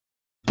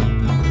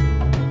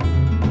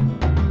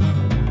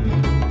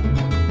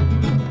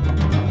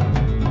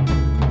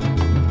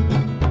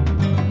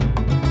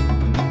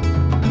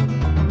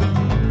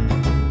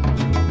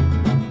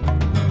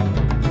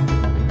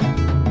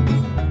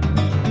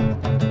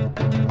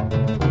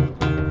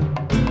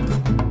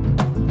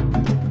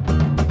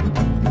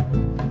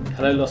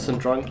Hello, Lost and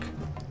Drunk.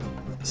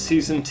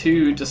 Season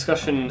 2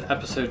 discussion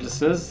episode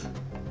listeners.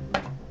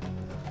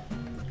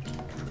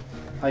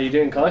 How you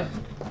doing, Kai?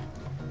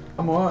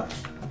 I'm alright.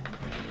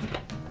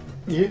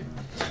 You?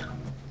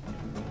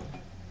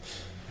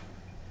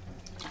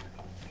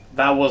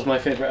 That was my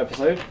favourite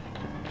episode.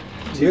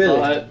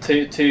 Really?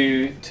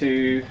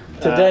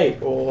 Today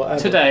or ever?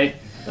 Today.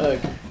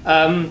 Okay.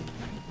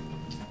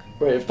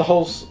 Wait, if the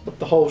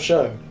whole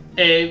show?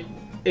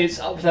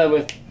 It's up there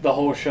with the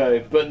whole show,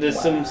 but there's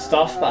some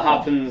stuff that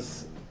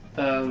happens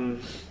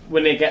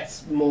when it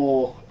gets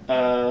more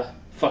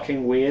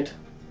fucking weird.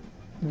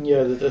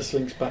 Yeah, this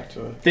links back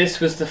to it. This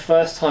was the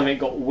first time it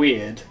got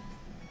weird.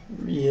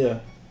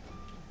 Yeah.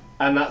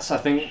 And that's, I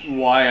think,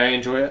 why I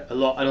enjoy it a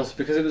lot, and also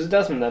because it was a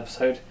Desmond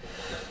episode.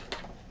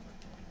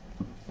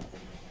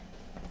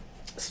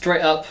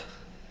 Straight up,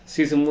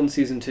 Season 1,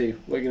 Season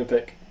 2. What are you going to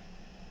pick?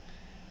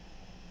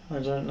 I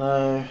don't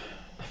know.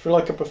 I feel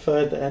like I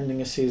preferred the ending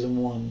of Season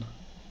 1.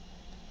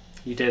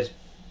 You did.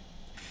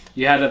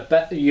 You had a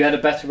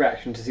better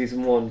reaction to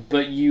Season 1,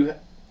 but you...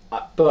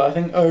 But I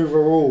think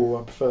overall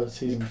I prefer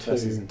Season 2.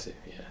 Season 2,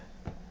 yeah.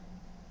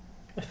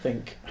 I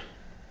think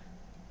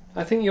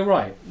you're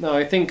right. No,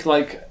 I think,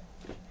 like...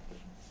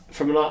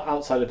 From an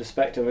outsider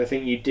perspective, I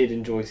think you did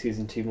enjoy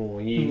Season 2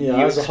 more. You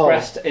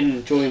expressed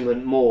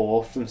enjoyment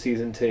more from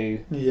Season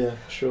 2. Yeah,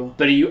 for sure.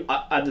 But you,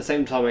 at the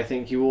same time, I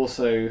think you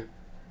also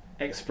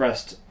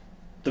expressed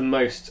the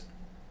most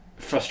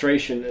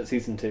frustration at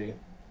Season 2.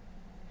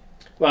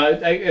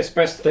 Well, I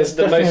expressed the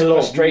most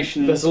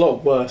frustration... There's a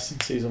lot worse in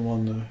Season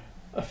 1, though,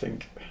 I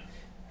think.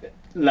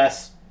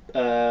 Less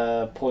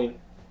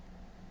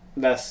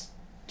less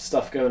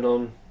stuff going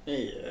on.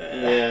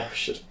 Yeah.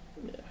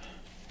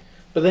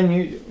 But then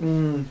I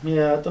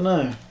don't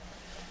know.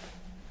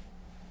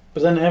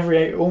 But then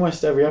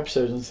almost every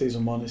episode in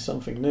Season 1 is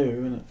something new,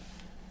 isn't it?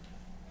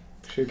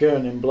 If you're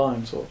going in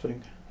blind sort of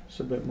thing, it's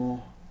a bit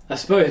more... I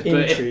suppose,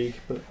 intrigue,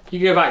 but you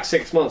go back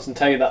 6 months and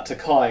tell you that to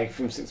Kai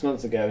from 6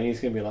 months ago, and he's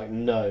going to be like,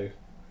 no.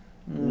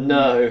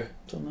 No.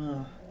 Don't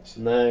know.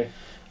 No.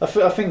 I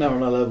think they're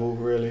on a level,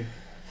 really.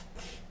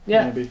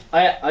 Yeah, maybe.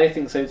 I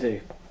think so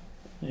too.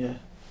 Yeah.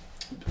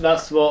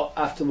 That's what,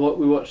 after what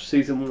we watched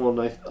Season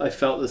 1, I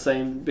felt the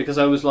same, because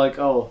I was like,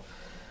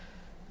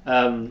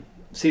 Season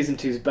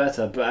 2's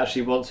better, but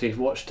actually once we've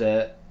watched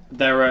it,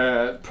 there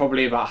are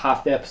probably about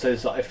half the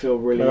episodes that I feel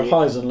really... There are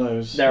highs and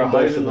lows. There are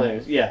highs and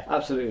lows, yeah,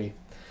 absolutely.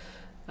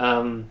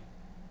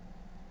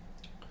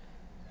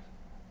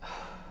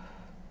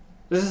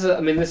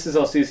 This is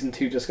our Season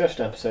 2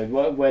 discussion episode.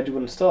 Where do you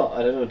want to start?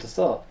 I don't know where to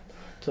start.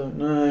 Don't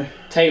know.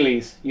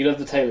 Tailies. You love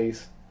the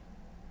Tailies.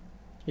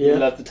 Yeah. You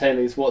love the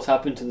Tailies. What's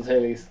happened to the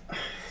Tailies?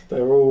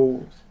 They're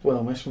all...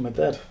 Well, most of them are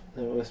dead.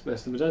 Most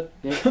of them are dead,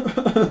 yeah.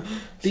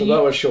 So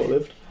that was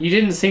short-lived. You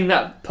didn't seem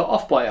that put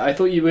off by it. I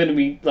thought you were going to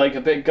be like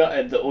a bit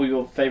gutted that all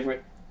your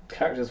favourite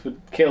characters were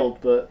killed,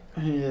 but...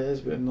 Yeah,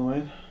 it's a bit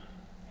annoying.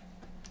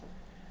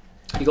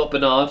 You got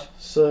Bernard.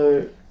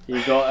 So...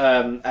 You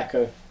got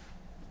Echo.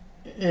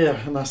 Yeah,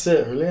 and that's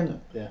it, really, isn't it?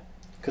 Yeah.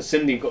 Because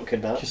Cindy got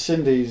kidnapped. Because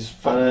Cindy's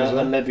fucking as well.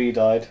 And Libby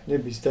died.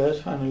 Libby's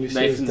dead. And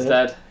Nathan's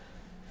dead.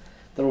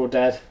 They're all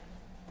dead.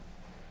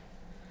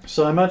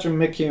 So I imagine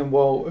Mickey and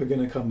Walt are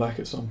going to come back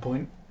at some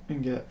point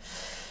and get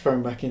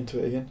thrown back into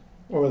it again.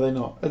 Or are they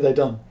not? Are they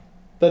done?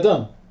 They're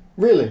done?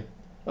 Really?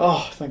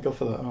 Oh, thank God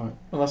for that. Alright.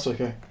 Well, that's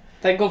okay.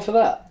 Thank God for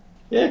that?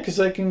 Yeah, because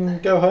they can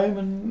go home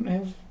and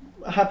have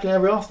happily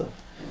ever after.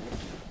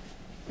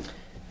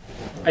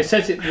 I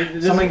said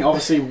it... Something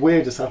obviously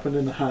weird has happened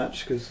in the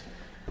hatch because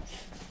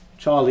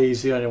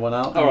Charlie's the only one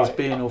out and he's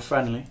being all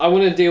friendly. I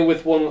want to deal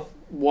with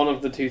one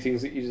of the two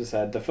things that you just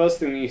said. The first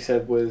thing that you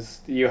said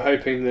was you're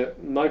hoping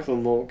that Michael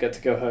and Walt get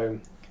to go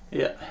home.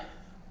 Yeah.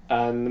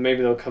 And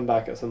maybe they'll come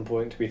back at some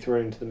point to be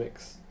thrown into the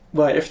mix.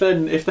 Well, if they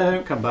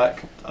don't come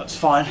back, that's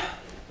fine.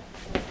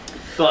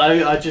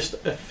 But I just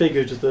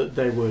figured that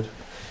they would.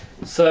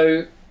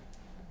 So...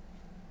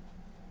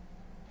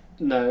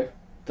 No.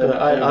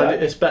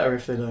 It's better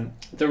if they don't.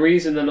 The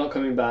reason they're not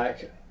coming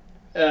back,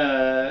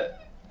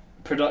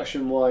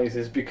 production-wise,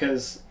 is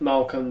because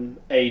Malcolm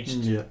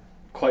aged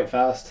quite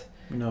fast.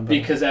 No,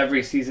 because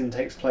every season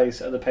takes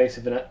place at the pace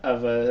of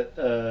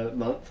a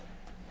month.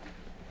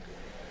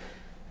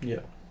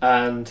 Yeah.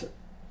 And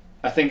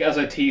I think, as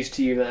I teased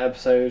to you in that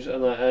episode,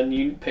 and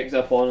you picked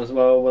up on as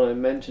well when I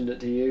mentioned it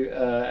to you,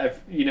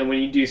 when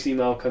you do see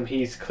Malcolm,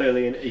 he's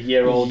clearly a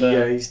year older.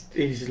 Yeah, he's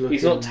looking...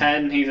 He's not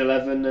 10, he's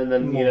 11, and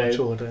then,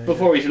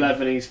 before he's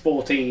 11, he's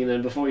 14,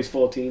 and before he's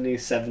 14,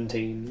 he's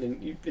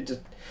 17. And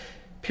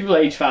people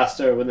age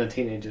faster when they're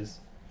teenagers.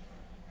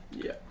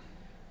 Yeah.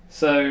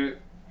 So,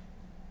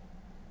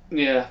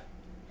 yeah.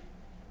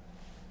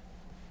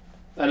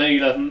 I know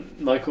you love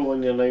Michael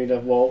and I know you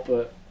love Walt,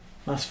 but...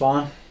 That's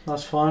fine.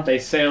 They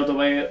sailed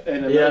away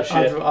in a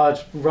ship.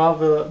 I'd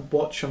rather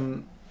watch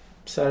them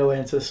sail away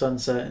into the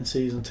sunset in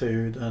Season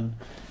 2 than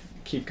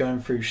keep going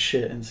through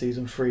shit in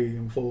Season 3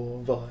 and 4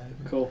 and 5.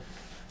 Cool.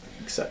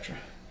 Etc.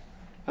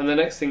 And the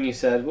next thing you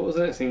said, what was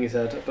the next thing you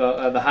said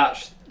about the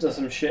hatch? There's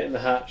some shit in the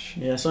hatch.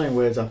 Yeah, something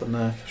weird's happened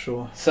there for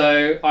sure.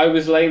 So I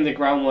was laying the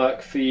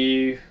groundwork for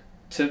you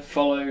to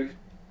follow,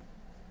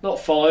 not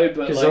follow,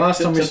 but because like, the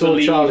last time we saw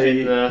believe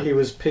Charlie, he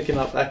was picking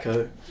up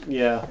Echo.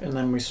 Yeah. And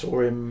then we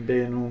saw him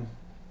being all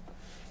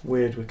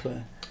weird with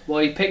Claire. Well,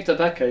 he picked up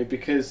Echo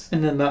because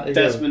and then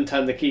Desmond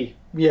turned the key.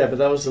 Yeah, but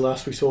that was the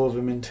last we saw of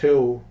him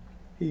until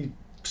he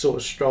sort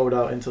of strolled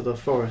out into the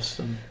forest.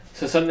 And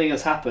so something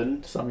has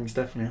happened. Something's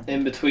definitely happened.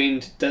 In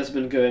between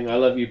Desmond going, "I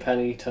love you,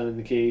 Penny," turning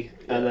the key,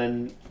 and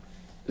then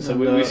so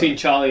we've seen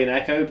Charlie and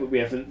Echo, but we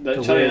haven't.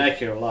 Charlie and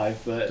Echo are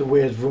alive, but the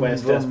weird vroom,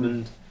 where's vroom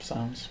Desmond?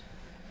 Sounds.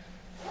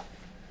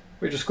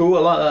 Which is cool.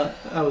 I like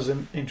that. That was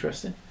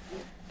interesting.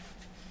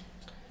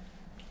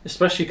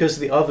 Especially because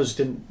the others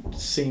didn't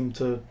seem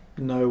to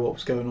know what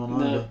was going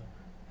on either.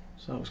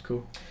 So that was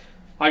cool.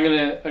 I'm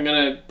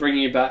gonna bring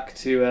you back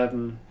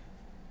to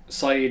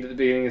Saeed at the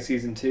beginning of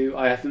season 2.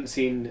 I haven't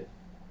seen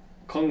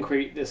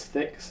concrete this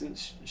thick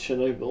since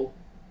Chernobyl.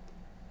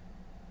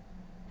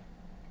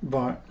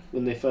 Right.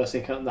 When they first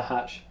encountered the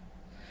hatch,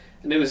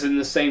 and it was in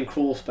the same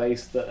crawl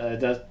space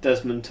that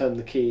Desmond turned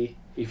the key.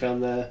 He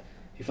found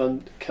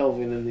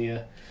Kelvin in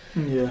the.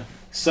 Yeah.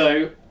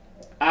 So,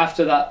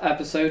 after that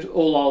episode,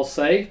 all I'll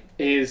say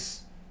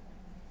is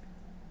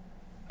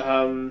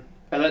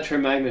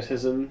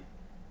electromagnetism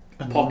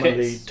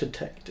pockets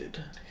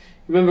detected.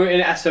 Remember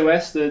in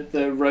SOS,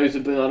 the Rosa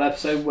Bernard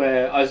episode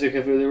where Isaac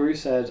Avilaru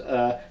said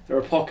there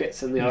are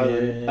pockets in the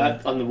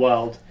island, on the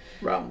world.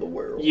 Around the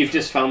world. You've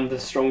just found the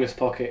strongest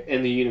pocket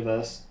in the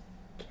universe.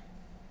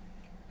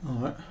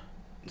 Alright.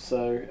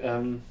 So,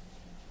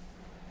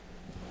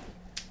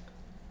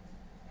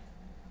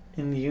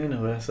 in the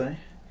universe, eh?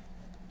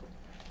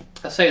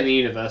 I say in the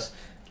universe.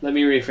 Let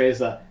me rephrase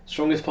that.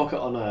 Strongest pocket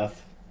on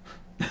Earth.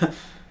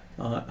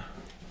 Alright.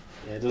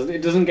 Yeah,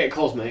 it doesn't get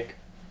cosmic.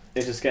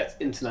 It just gets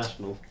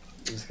international.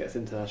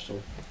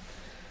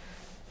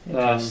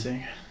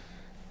 Interesting.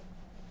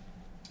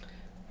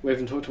 We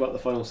haven't talked about the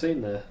final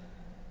scene there.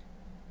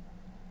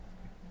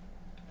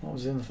 What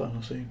was in the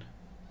final scene?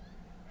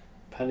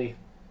 Penny.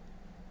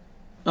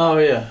 Oh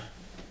yeah.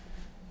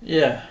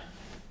 Yeah.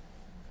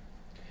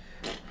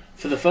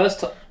 For the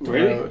first time,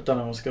 really? Don't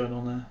know what's going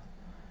on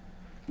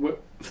there.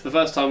 For the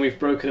first time, we've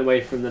broken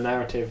away from the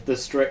narrative, the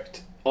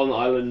strict on the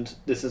island.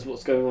 This is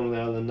what's going on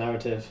the island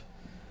narrative,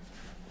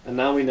 and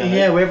now we know.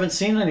 Yeah, we haven't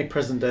seen any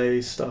present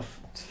day stuff.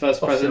 It's the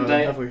first present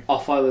day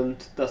off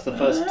island. That's the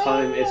first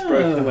time it's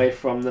broken away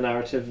from the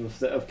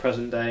narrative of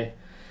present day.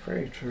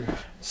 Very true.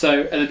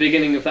 So at the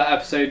beginning of that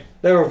episode,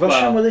 they were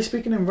Russian. Were they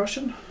speaking in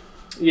Russian?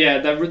 Yeah,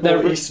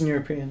 they're Eastern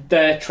European.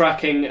 They're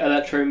tracking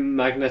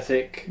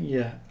electromagnetic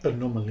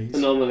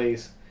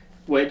anomalies,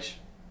 which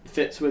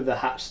fits with the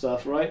hatch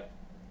stuff, right?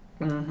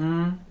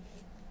 Mm-hmm.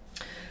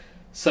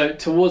 So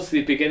towards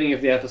the beginning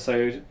of the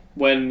episode,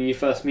 when you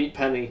first meet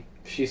Penny,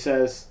 she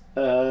says,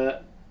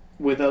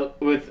 with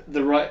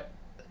the right.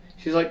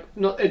 She's like,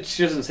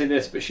 she doesn't say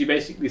this, but she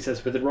basically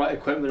says, with the right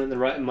equipment and the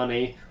right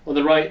money, or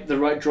the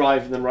right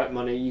drive and the right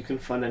money, you can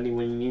find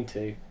anyone you need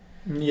to.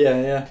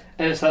 Yeah.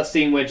 And it's that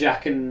scene where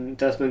Jack and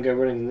Desmond go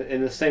running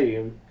in the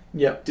stadium.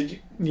 Yep. Did you?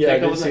 Yeah, I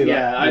did see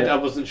that. Yeah, I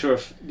wasn't sure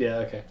if. Yeah,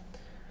 okay.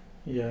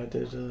 Yeah, I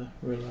did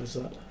realise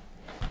that.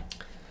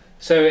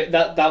 So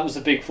that was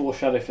a big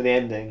foreshadow for the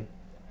ending.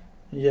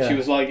 Yeah. She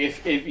was like,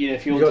 if you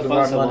want to got the find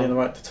right someone, money and the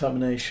right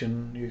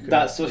determination, you could.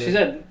 That's what she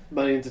said.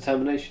 Money and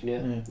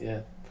determination.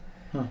 Yeah.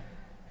 Huh.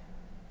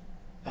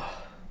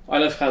 I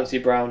love Clancy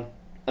Brown,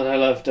 and I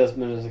love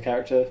Desmond as a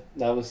character.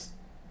 That was,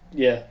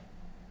 a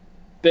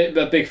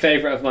big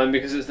favourite of mine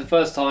because it's the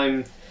first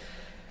time.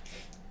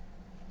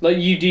 Like,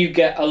 you do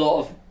get a lot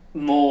of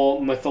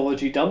more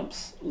mythology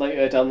dumps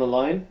later down the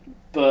line,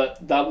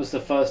 but that was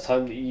the first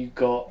time that you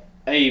got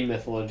a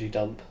mythology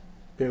dump.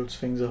 Builds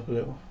things up a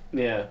little.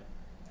 Yeah,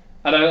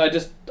 and I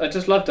just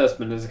love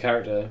Desmond as a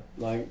character.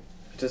 Like,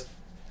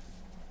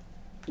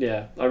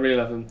 I really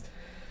love him.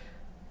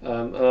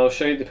 And I'll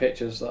show you the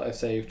pictures that I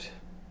saved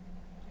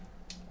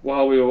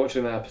while we were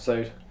watching that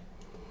episode.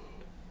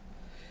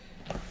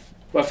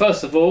 Well,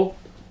 first of all,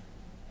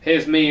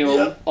 here's me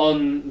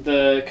on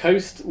the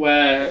coast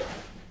where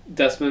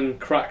Desmond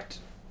cracked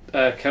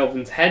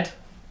Kelvin's head.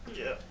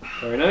 Yeah.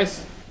 Very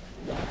nice.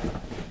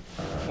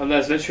 And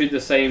there's literally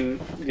the same.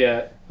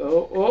 Yeah.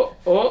 Oh.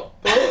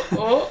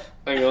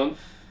 Hang on.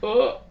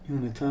 Oh. You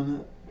want to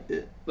turn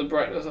it? The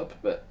brightness up a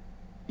bit.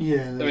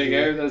 Yeah. There we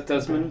go. There's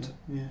Desmond.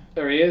 Yeah.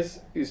 There he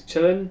is. He's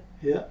chilling.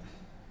 Yeah.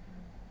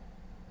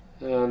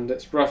 And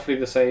it's roughly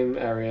the same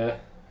area.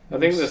 I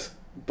think this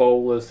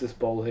bowl is this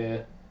bowl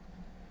here.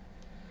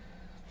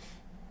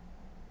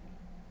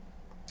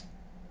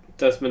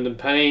 Desmond and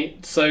Penny.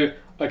 So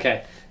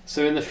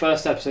in the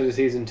first episode of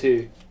season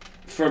 2,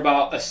 for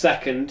about a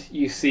second,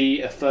 you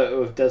see a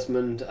photo of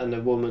Desmond and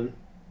a woman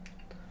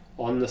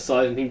on the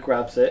side, and he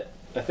grabs it.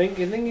 I think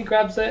he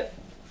grabs it.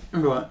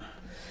 Right.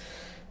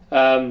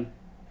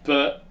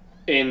 But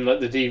in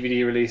the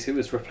DVD release, it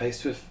was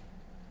replaced with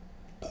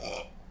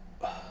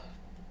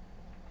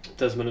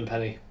Desmond and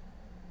Penny.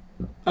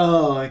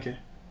 Oh, okay.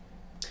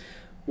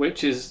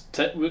 which was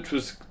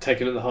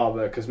taken at the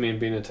harbour because me and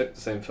Bina took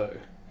the same photo.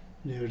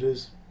 Yeah, it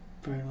is.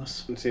 Very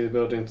nice. You can see the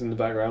buildings in the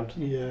background.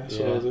 Yeah, that's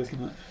what I was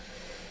looking at.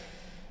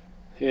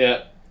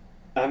 Yeah.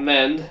 And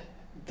then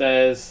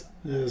there's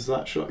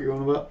that shot you're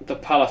on about. the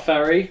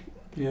Palaferry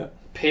Yeah.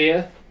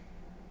 pier.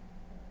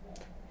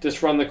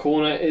 Just round the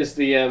corner is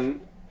the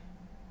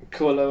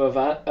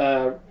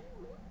Kualoa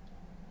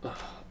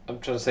I'm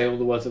trying to say all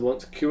the words at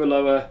once.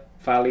 Kualoa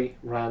Valley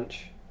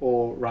Ranch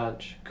or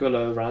Ranch.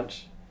 Kualoa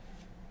Ranch.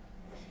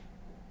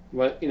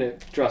 Well,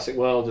 Jurassic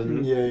World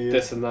and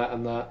this and that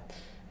and that.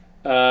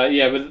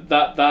 But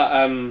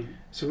that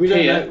So we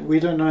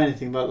don't know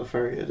anything about the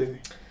ferry yet, do we?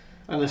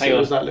 Unless it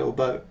was that little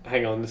boat.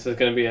 Hang on, this is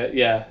going to be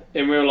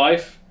in real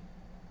life,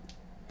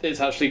 it's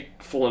actually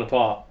fallen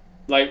apart.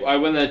 Like, I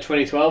went there in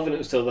 2012 and it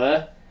was still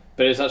there,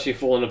 but it's actually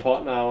fallen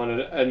apart now,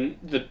 and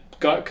the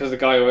guy, because the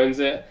guy who owns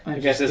it, I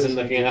guess isn't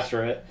looking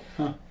after it.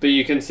 Huh. But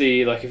you can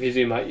see, like, if you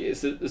zoom out,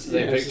 it's the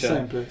same picture. It's the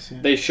same place,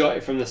 yeah. They shot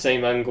it from the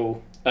same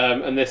angle,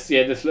 and this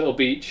little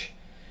beach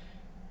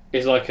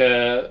is like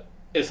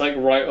it's like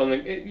right on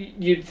the.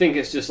 You'd think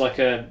it's just like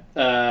a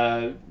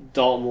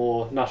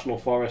Dartmoor National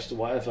Forest or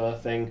whatever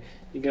thing.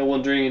 You go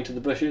wandering into the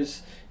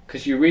bushes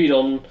because you read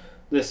on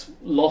this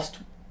Lost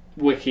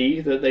wiki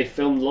that they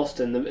filmed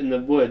Lost in the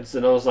woods,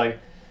 and I was like,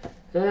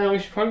 we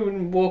should probably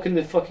wouldn't walk in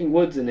the fucking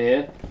woods in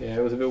here. Yeah,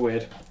 it was a bit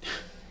weird.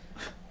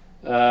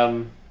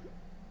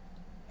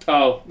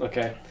 Oh,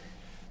 okay.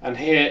 And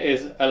here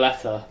is a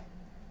letter.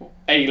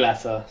 A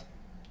letter.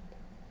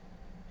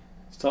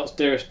 Starts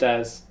Dearest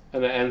Des,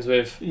 and it ends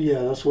with...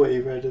 Yeah, that's what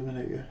you read a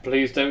minute ago.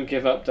 Please don't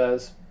give up,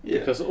 Des. Yeah.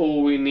 Because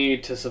all we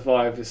need to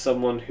survive is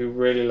someone who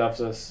really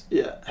loves us.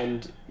 Yeah.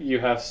 And you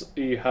have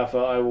a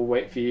I will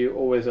wait for you,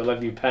 always I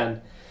love you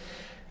pen.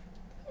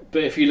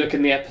 But if you look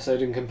in the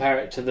episode and compare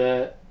it to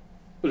the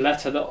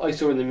letter that I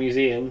saw in the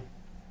museum,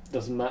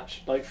 doesn't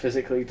match, like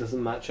physically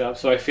doesn't match up.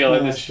 So I feel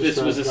like this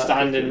was a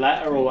stand-in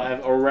letter or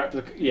whatever, or a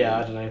replica. Yeah,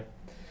 I don't know.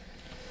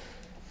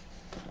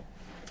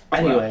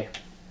 Anyway.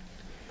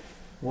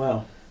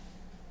 Well.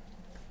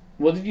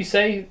 What did you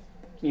say?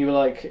 You were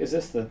like, is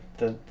this the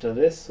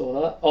this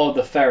or that? Oh,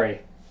 the ferry.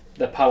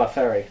 The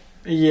Palaferry.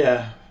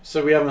 Yeah.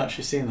 So we haven't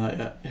actually seen that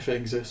yet, if it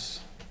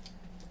exists.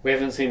 We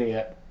haven't seen it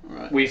yet.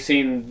 Right. We've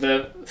seen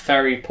the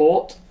ferry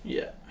port.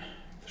 Yeah,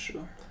 for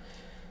sure.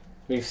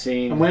 We've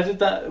seen... And where did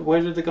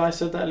the guy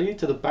said that lead?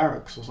 To the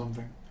barracks or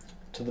something?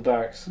 To the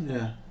barracks.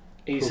 Yeah.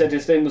 He said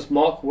his name was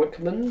Mark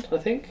Wickman, I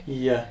think?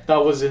 Yeah.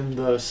 That was in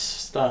the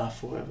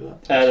staff or whatever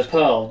that was.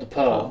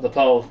 The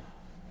Pearl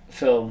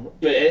film.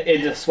 But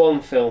in the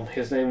Swan film,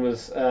 his name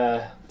was...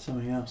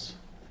 something else.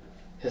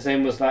 His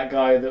name was that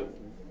guy that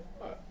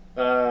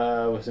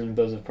was in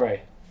Birds of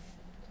Prey.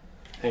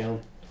 Hang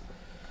on.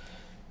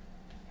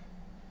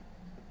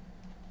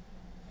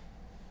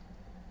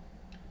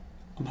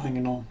 I'm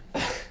hanging on.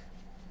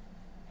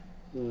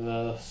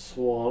 The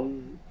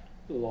Swan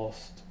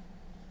lost.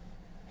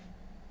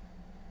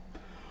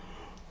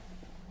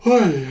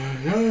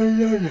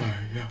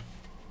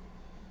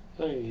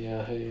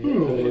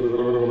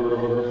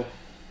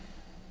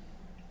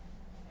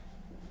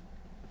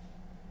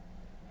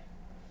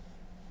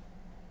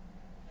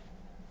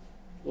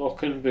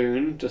 Lock and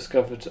Boone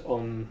discovered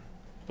on...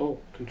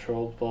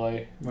 controlled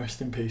by... Rest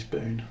in peace,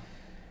 Boone.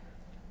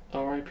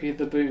 R.I.P.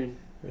 the Boone.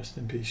 Rest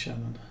in peace,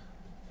 Shannon.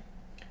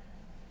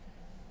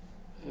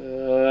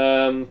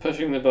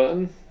 Pushing the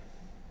button.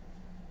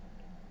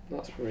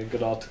 That's probably a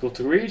good article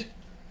to read.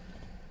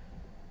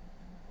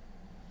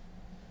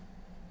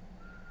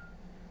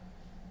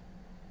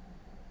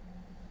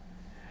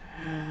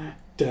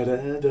 I've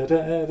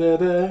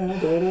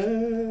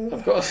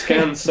got to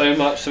scan so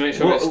much to make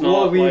sure it's not.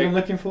 What are we even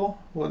looking for?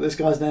 What this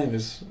guy's name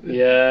is?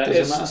 Yeah,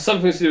 it's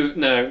something to do with...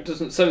 No, it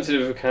doesn't. Something to do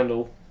with a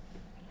candle.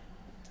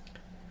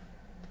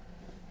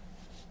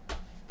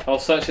 I'll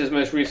search his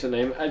most recent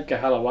name, Edgar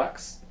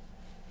Halawax.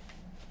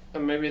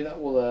 And maybe that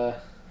will... Oh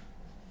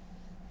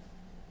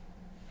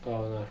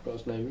no, I've got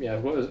his name. Yeah,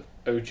 I've got his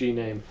OG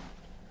name.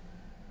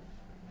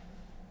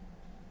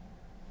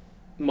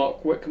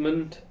 Mark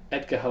Wickman,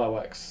 Edgar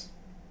Halawax.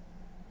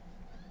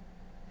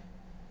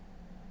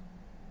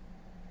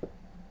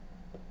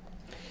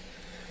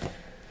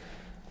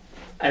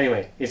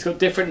 Anyway, he's got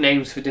different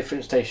names for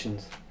different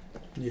stations.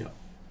 Yeah.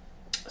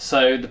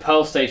 So, the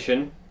Pearl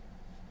Station...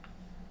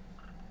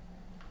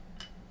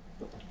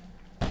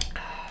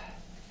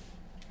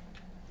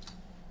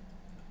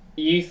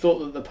 You thought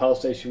that the Pearl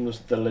Station was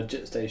the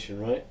legit station,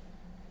 right?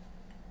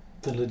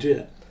 The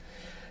legit?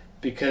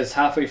 Because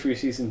halfway through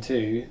season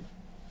 2,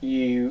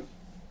 you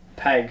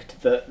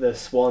pegged that the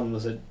Swan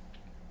was a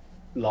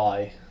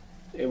lie.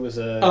 It was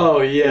a...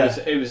 Oh, yeah.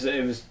 It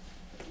was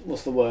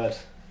what's the word?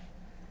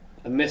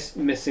 A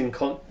missing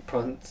Oh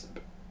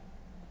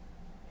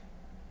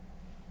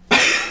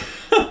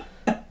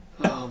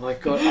my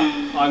god,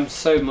 I'm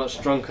so much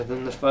drunker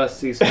than the first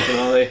season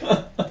finale.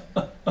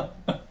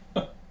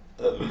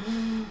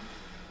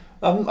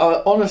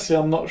 Honestly,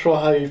 I'm not sure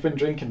how you've been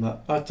drinking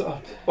that. I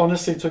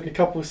honestly took a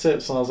couple of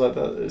sips and I was like,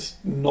 that it's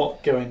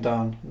not going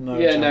down. No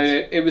Yeah, chance.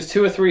 no, it was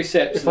 2 or 3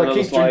 sips. If and I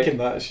then keep drinking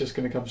that, it's just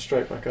going to come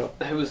straight back up.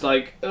 it was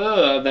like,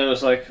 and then it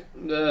was like,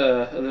 and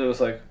then it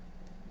was like,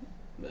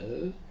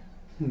 I'm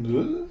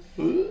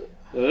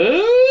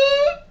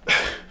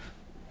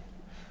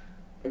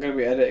going to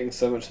be editing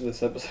so much of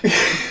this episode.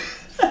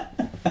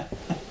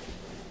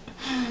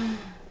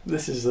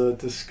 This is a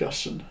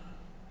discussion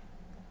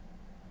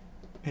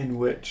in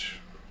which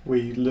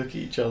we look at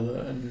each other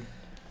and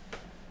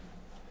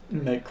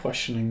make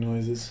questioning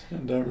noises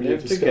and don't really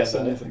Live discuss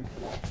together. anything.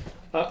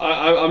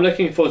 I'm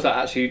looking forward to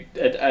actually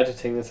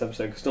editing this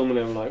episode, because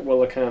normally I'm like,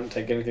 well, I can't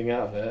take anything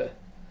out of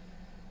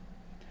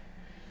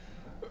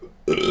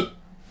it.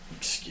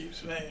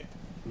 Excuse me.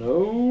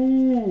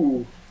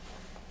 No.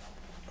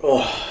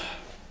 Oh.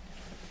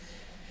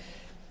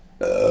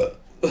 Oh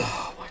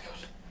my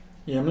god.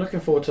 Yeah, I'm looking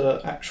forward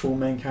to actual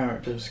main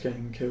characters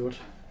getting killed.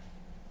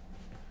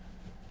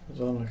 That's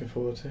what I'm looking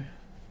forward to.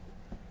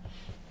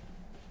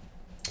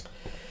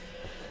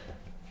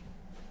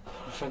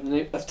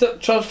 I've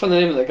tried to find the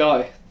name of the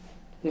guy.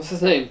 What's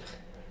his name?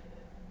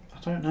 I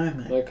don't know,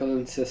 mate. Michael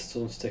insists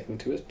on sticking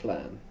to his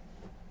plan.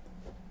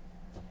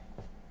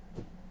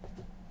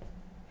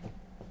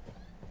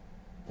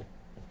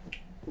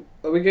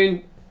 Are we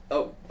going...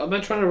 Oh, am I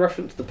trying to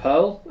reference the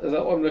Pearl? Is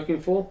that what I'm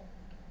looking for?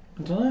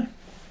 I don't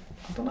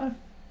know.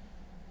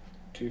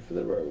 2 for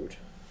the road.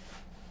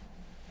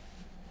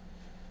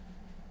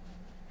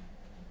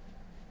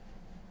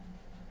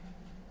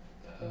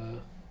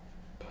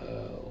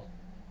 Pearl.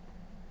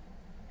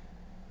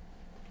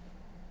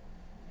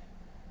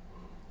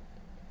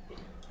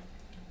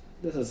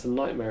 This is a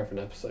nightmare of an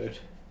episode.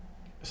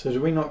 So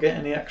do we not get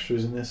any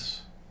extras in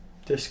this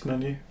disc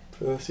menu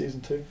for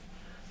season 2?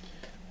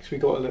 Because we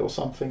got a little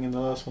something in the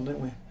last one,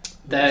 didn't we?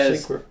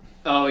 There's secret.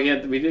 Oh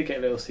yeah, we did get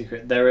a little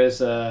secret. There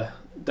is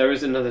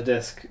another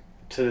disc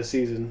to the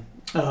season.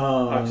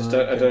 Oh, I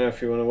don't know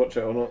if you want to watch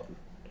it or not.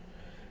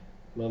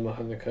 Mama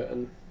behind the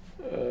curtain.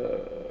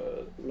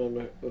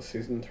 Mama,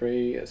 season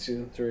 3. It's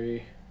season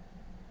 3.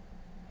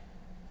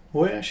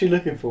 What are you actually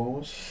looking for?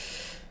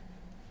 What's...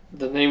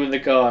 The name of the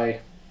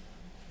guy.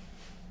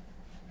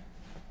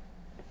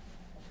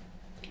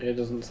 It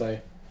doesn't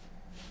say.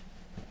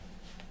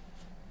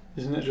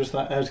 Isn't it just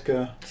that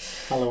Edgar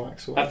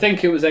Halowax? I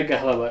think it was Edgar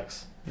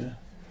Halowax. Yeah.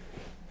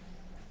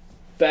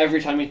 But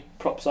every time he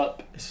pops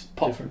up, It's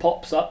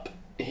pops up,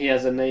 he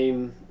has a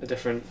name, a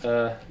different.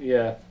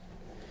 Yeah.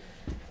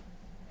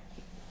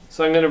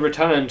 So I'm going to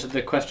return to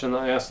the question that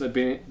I asked at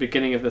the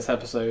beginning of this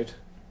episode.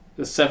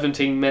 The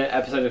 17-minute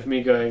episode of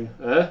me going,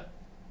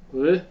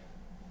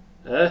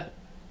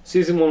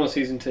 Season 1 or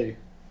Season 2?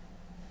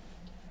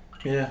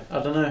 Yeah, I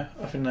don't know.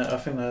 I think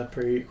they're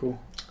pretty equal.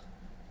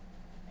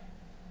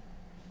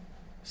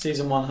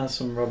 Season 1 has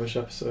some rubbish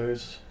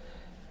episodes.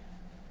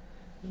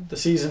 The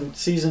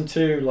season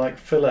 2 like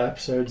filler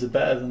episodes are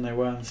better than they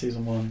were in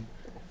season 1.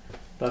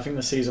 But I think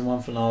the season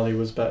 1 finale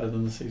was better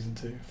than the season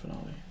 2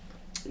 finale.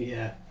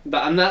 Yeah,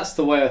 and that's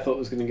the way I thought it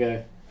was going to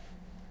go.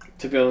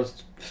 To be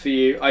honest, for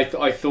you, I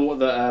thought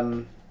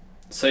that.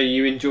 So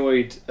you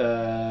enjoyed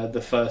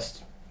the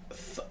first,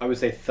 I would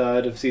say,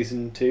 third of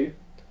season 2.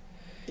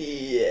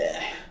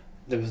 Yeah.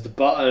 There was the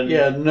button.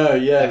 Yeah, no,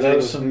 yeah. Everything There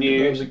was was new.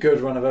 There was a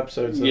good run of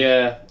episodes. There.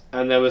 Yeah,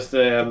 and there was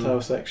the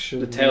tail section.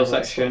 The tail all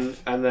that section,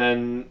 stuff. and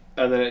then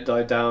it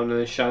died down, and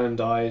then Shannon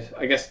died.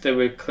 I guess they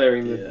were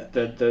clearing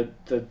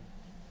the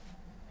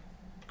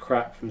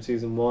crap from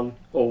season 1,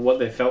 or what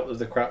they felt was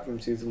the crap from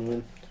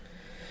season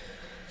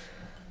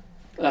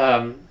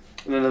 1.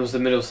 And then there was the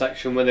middle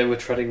section where they were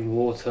treading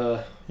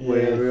water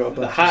with we got a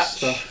the bunch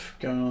hatch. of stuff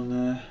going on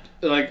there.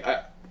 Like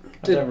I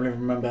don't really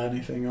remember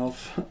anything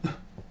of.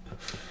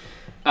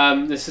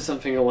 This is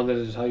something I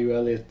wanted to tell you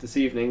earlier this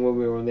evening when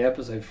we were on the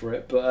episode for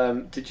it.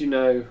 But did you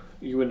know?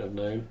 You wouldn't have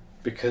known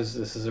because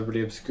this is a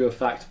really obscure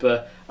fact.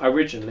 But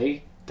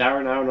originally,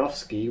 Darren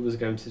Aronofsky was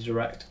going to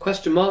direct ?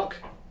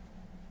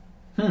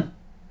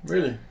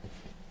 Really?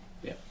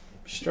 Yeah.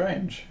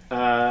 Strange.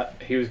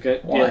 He was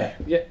going. Why?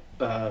 Yeah.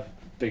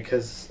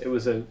 Because it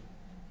was a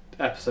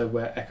episode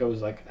where Echo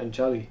was like, and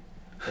Charlie.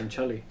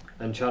 Yeah.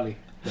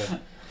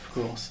 Of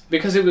course.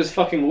 Because it was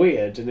fucking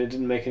weird and it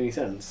didn't make any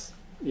sense.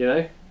 You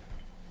know?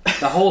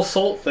 The whole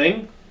salt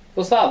thing.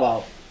 What's that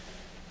about?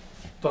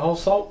 The whole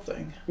salt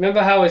thing.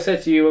 Remember how I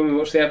said to you when we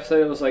watched the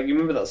episode, I was like, you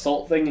remember that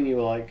salt thing? And you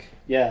were like,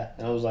 yeah.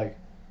 And I was like,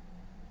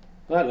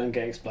 that didn't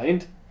get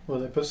explained.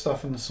 Well, they put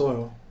stuff in the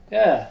soil.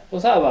 Yeah.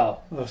 What's that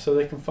about? Oh, so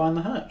they can find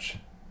the hatch.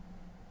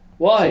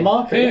 Why? It's a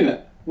marker, Who? isn't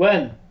it?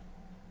 When?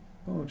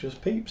 Oh,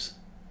 just peeps.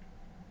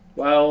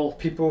 Well,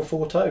 People with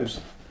 4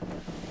 toes.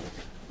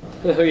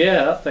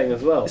 yeah, that thing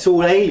as well. It's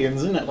all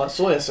aliens, isn't it? Like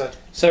Sawyer said.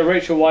 So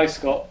Rachel Weisz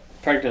got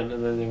pregnant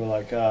and then they were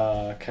like,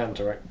 can't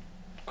direct ?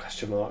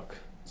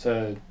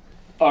 So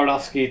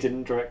Aronofsky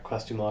didn't direct ?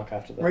 after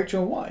that.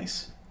 Rachel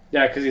Weisz.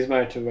 Yeah, because he's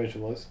married to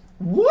Rachel Weisz.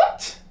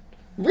 What?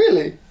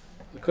 Really?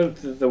 According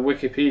to the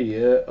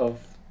Wikipedia of...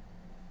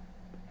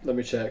 Let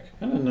me check.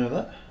 I didn't know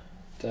that.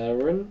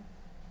 Darren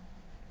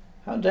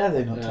How dare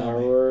they not tell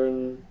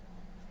me?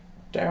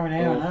 Darren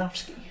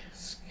Aronofsky.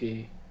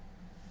 Ski.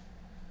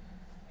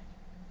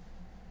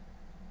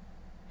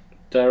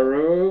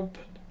 Darub.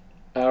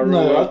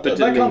 No, that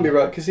can't be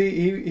right because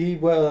he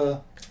was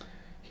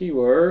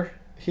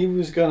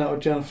going out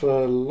with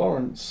Jennifer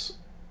Lawrence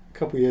a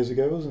couple of years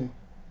ago, wasn't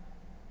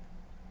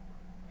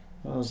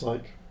he? I was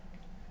like,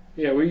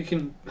 yeah, well, you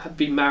can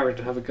be married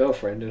and have a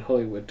girlfriend in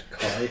Hollywood,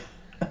 Kai.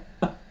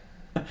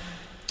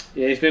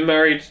 Yeah, he's been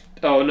married.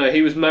 Oh no,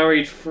 he was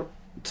married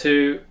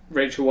to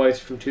Rachel Weisz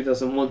from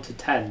 2001 to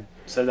 10.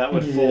 So that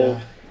would fall.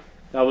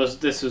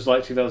 This was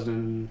like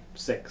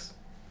 2006.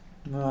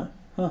 Right.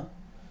 Huh.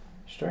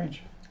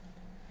 Strange.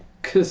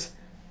 Because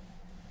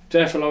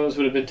Jennifer Lawrence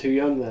would have been too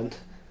young then.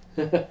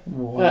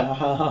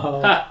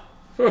 Wow.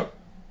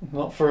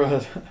 Not for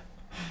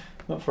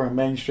a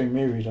mainstream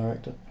movie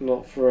director.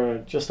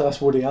 Just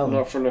ask Woody Allen.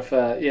 Not for an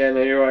affair. Yeah,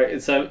 no, you're right.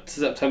 It's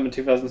September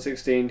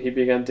 2016. He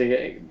began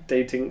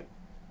dating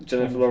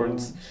Jennifer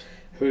Lawrence,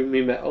 who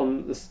we met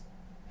on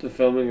the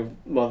filming of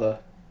Mother.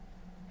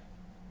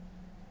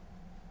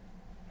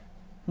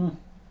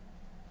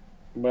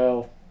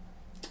 Well.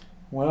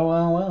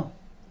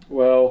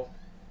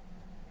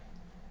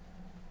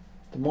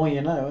 The more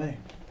you know, eh?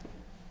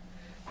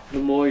 The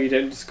more you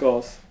don't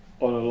discuss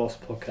on a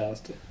Lost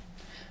podcast.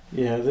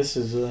 Yeah, this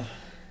is a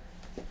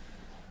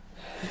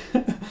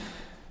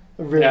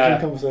really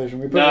good conversation.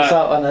 We put this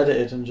out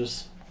unedited and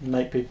just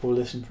make people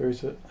listen through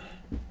to it.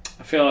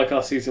 I feel like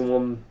our season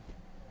 1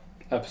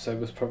 episode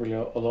was probably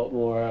a lot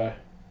more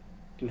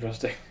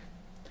interesting.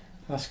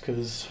 That's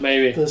because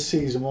maybe the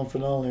season 1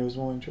 finale was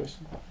more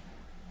interesting.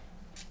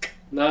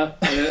 No,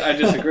 I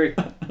disagree.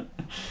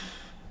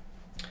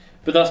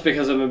 But that's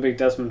because I'm a big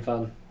Desmond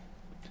fan.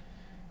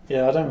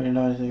 Yeah, I don't really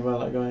know anything about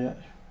that guy yet.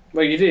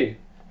 Well, you do.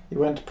 He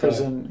went to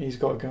prison. He's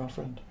got a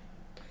girlfriend.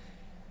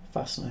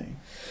 Fascinating.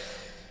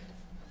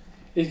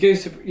 He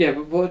goes to... Yeah,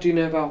 but what do you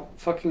know about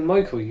fucking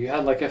Michael? You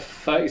had like a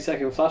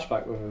 30-second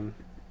flashback with him.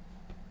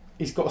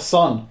 He's got a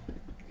son.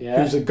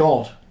 Yeah. Who's a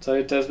god.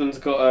 So Desmond's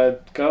got a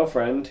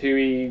girlfriend who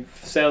he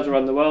sailed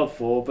around the world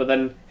for, but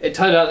then it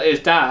turned out that his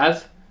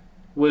dad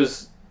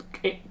was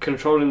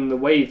controlling the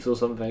waves or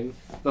something.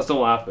 That's not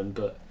what happened,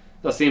 but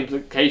that's the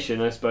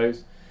implication, I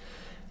suppose.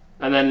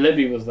 And then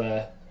Libby was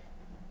there.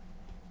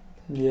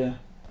 Yeah,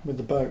 with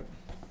the boat.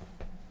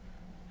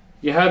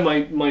 You heard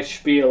my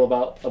spiel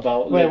about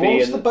Wait, Libby. what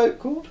was the boat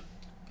called?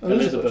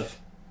 Elizabeth.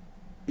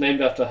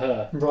 Named after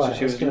her. Right, so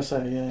she I was going to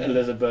say, yeah.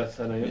 Elizabeth,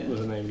 and it was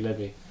her name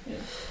Libby.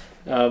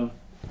 Yeah.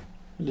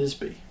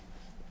 Lisby.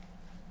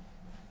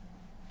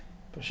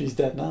 But she's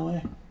dead now,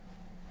 eh?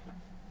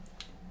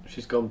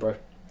 She's gone, bro.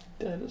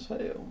 Dead as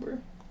hell, bro.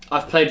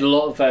 I've played a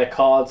lot of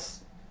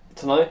cards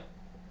tonight.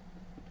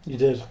 You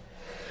did?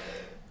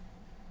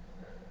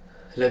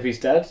 Libby's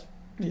dead.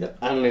 Yeah.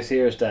 And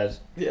Lucier's dead.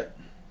 Yeah.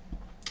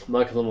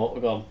 Michael and Watt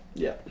were gone.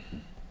 Yeah.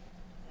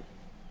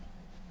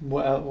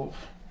 What else?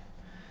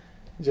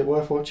 Is it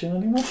worth watching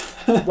anymore?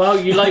 Well,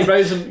 you like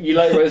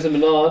Rosa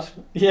Menard.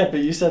 Yeah,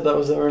 but you said that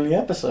was their only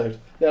episode.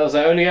 That was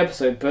their only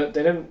episode, but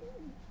they don't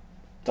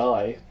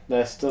die.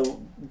 They're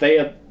still... They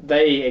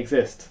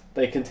exist.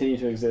 They continue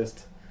to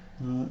exist.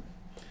 Right.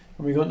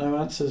 And we got no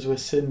answers with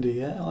Cindy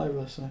yet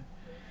either, so...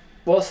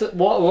 What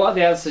are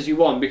the answers you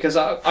want? Because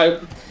I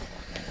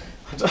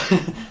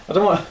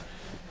don't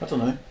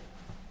know.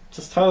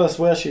 Just tell us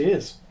where she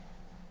is.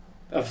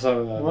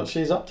 What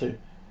she's up to.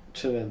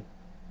 Chilling.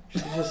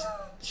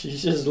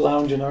 She's just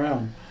lounging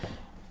around,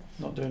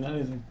 not doing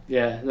anything.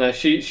 Yeah, no,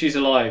 she's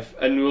alive,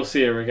 and we'll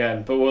see her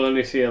again, but we'll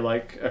only see her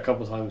like a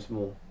couple times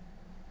more.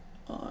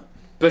 Alright.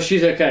 But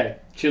she's okay.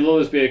 She'll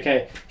always be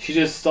okay. She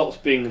just stops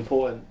being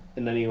important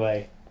in any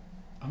way.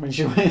 I mean,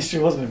 she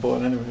wasn't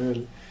important anyway,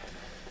 really.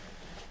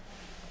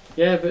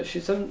 Yeah, but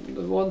she's done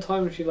the one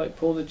time she like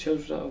pulled the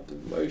children out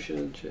of the ocean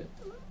and shit.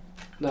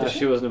 No,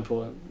 she wasn't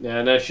important.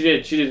 Yeah, no, she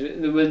did. She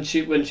did when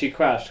she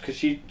crashed because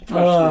she crashed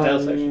in the tail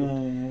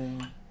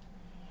section.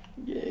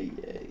 Yeah.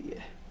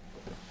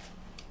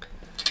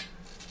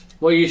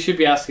 What you should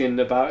be asking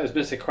about is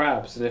Mr.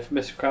 Krabs, and if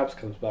Mr. Krabs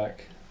comes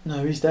back.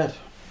 No, he's dead.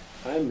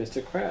 I'm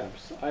Mr.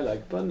 Krabs. I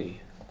like bunny.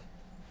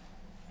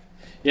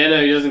 Yeah,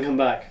 no, he doesn't come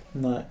back.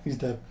 No, he's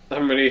dead.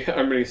 I'm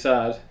really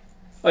sad.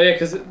 Oh yeah,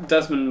 because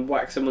Desmond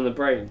whacks him on the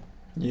brain.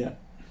 Yeah.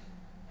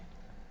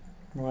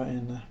 Right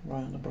in the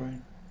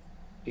brain.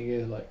 He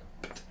goes like...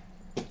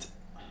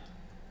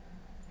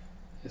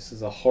 This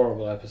is a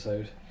horrible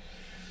episode.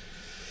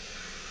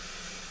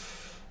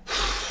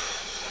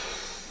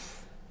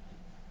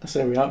 I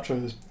say we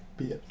outro this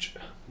bitch.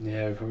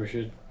 Yeah, we probably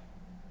should.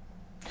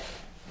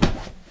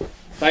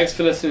 Thanks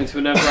for listening to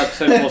another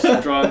episode of Whilst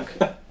I'm Drunk.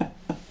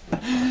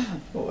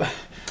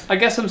 I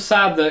guess I'm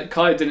sad that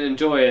Kai didn't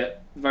enjoy it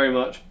very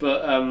much,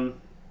 but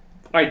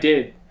I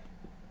did.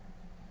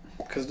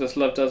 Because I just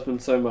love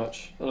Desmond so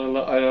much. And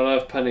I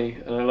love Penny,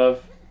 and I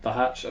love the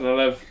hatch, and I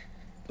love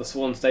the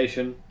Swan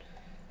Station.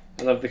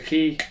 I love the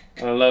key,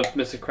 and I love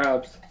Mr.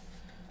 Krabs.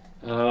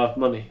 And I love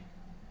money.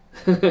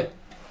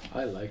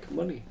 I like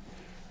money.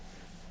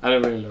 I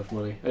don't really love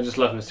money. I just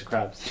love Mr.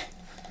 Krabs.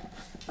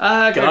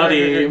 Got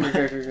him.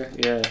 Go.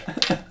 Yeah.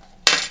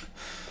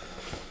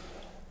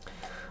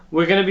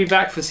 We're going to be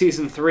back for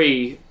season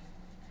 3.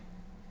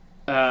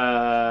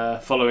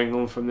 Following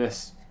on from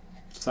this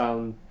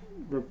sound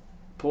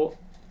report.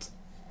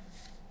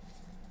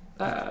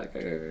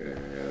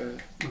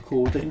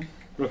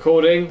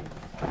 Recording.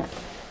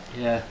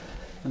 Yeah.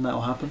 And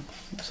that'll happen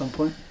at some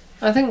point.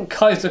 I think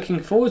Kai's looking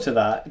forward to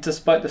that,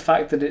 despite the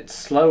fact that it's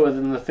slower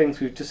than the things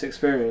we've just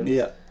experienced.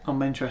 Yeah,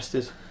 I'm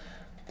interested.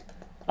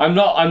 I'm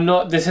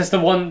not. This is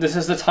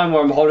the time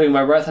where I'm holding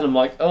my breath and I'm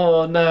like,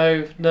 oh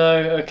no,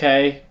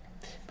 okay.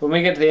 But when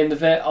we get to the end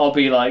of it, I'll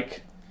be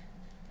like...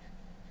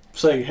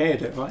 So you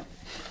hated it, right?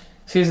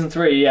 Season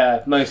 3,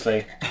 yeah,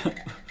 mostly.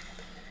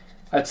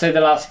 I'd say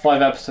the last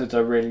 5 episodes I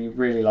really,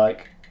 really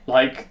like.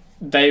 Like,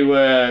 they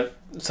were...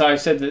 So I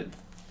said that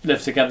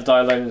Live Together, Die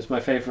Alone is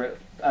my favourite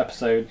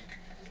episode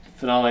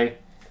finale.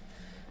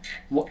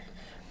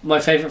 My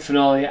favourite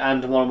finale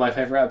and one of my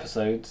favourite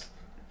episodes.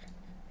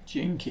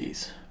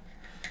 Jinkies.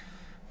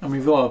 And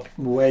we've got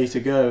a way to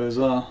go as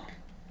well.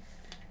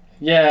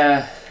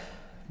 Yeah.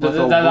 Like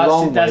a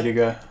long way to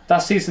go.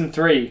 That's season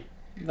 3.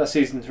 That's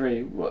season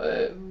 3.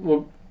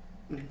 Well,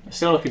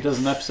 Still like a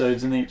dozen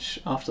episodes in each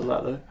after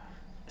that though.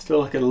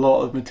 Still like a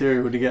lot of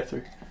material to get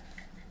through.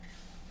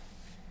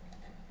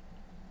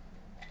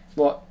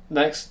 what,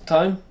 next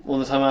time? Or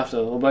the time after?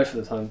 Or both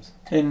of the times?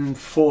 In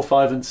 4,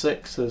 5 and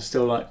 6 there's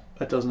still like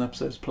a dozen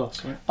episodes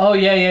plus, right? Oh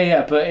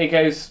yeah. But it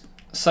goes...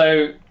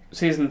 So,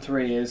 season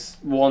 3 is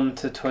 1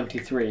 to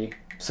 23.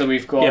 So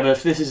we've got... Yeah, but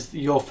if this is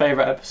your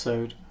favourite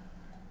episode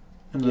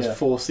and there's Yeah.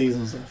 4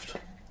 seasons left.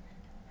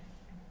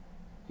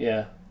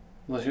 Yeah.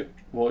 What do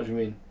you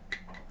mean?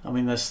 I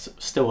mean, there's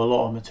still a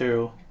lot of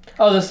material.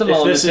 Oh, there's still a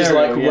lot of If this is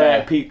material, like yeah. where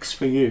it peaks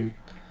for you,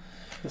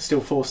 there's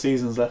still 4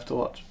 seasons left to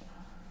watch.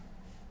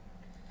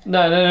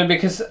 No,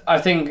 because I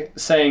think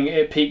saying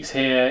it peaks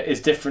here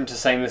is different to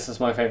saying this is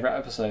my favourite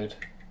episode.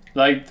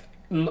 Like,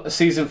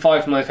 season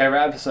 5 is my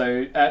favourite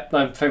episode,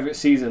 my favourite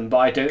season, but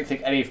I don't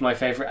think any of my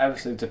favourite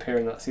episodes appear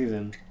in that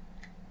season.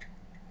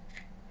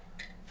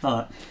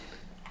 Alright.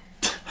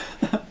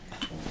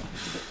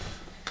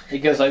 It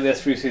goes like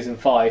this through season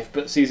 5,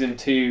 but season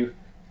 2,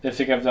 Live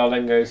Together,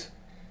 Darling goes,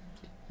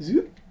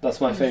 that's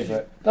my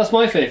favourite. That's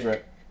my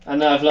favourite.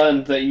 And I've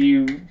learned that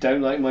you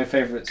don't like my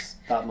favourites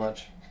that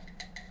much.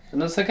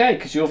 And that's okay,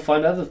 because you'll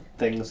find other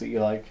things that you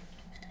like.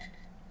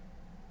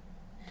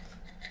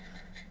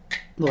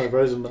 Like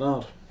Rose and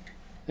Bernard.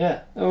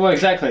 Yeah. Well,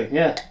 exactly,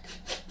 yeah.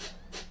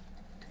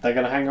 They're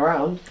going to hang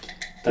around.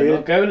 They're Good.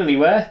 not going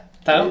anywhere.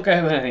 They're not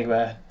going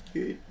anywhere.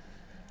 Good.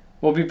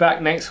 We'll be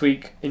back next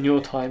week in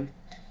your time.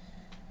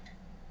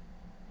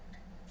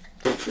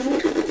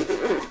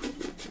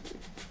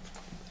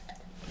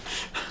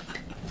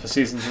 For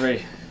season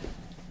 3.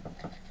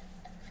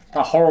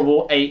 A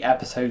horrible 8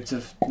 episodes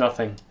of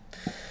nothing.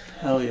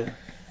 Hell yeah.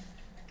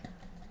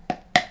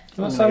 You want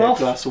to I'm sign gonna get a off?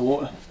 glass of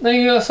water. No,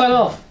 you got to sign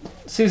off.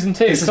 Season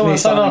 2. This is Come me on,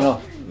 sign signing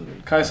off.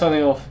 Kai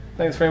signing off.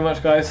 Thanks very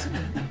much, guys.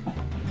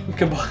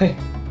 Goodbye.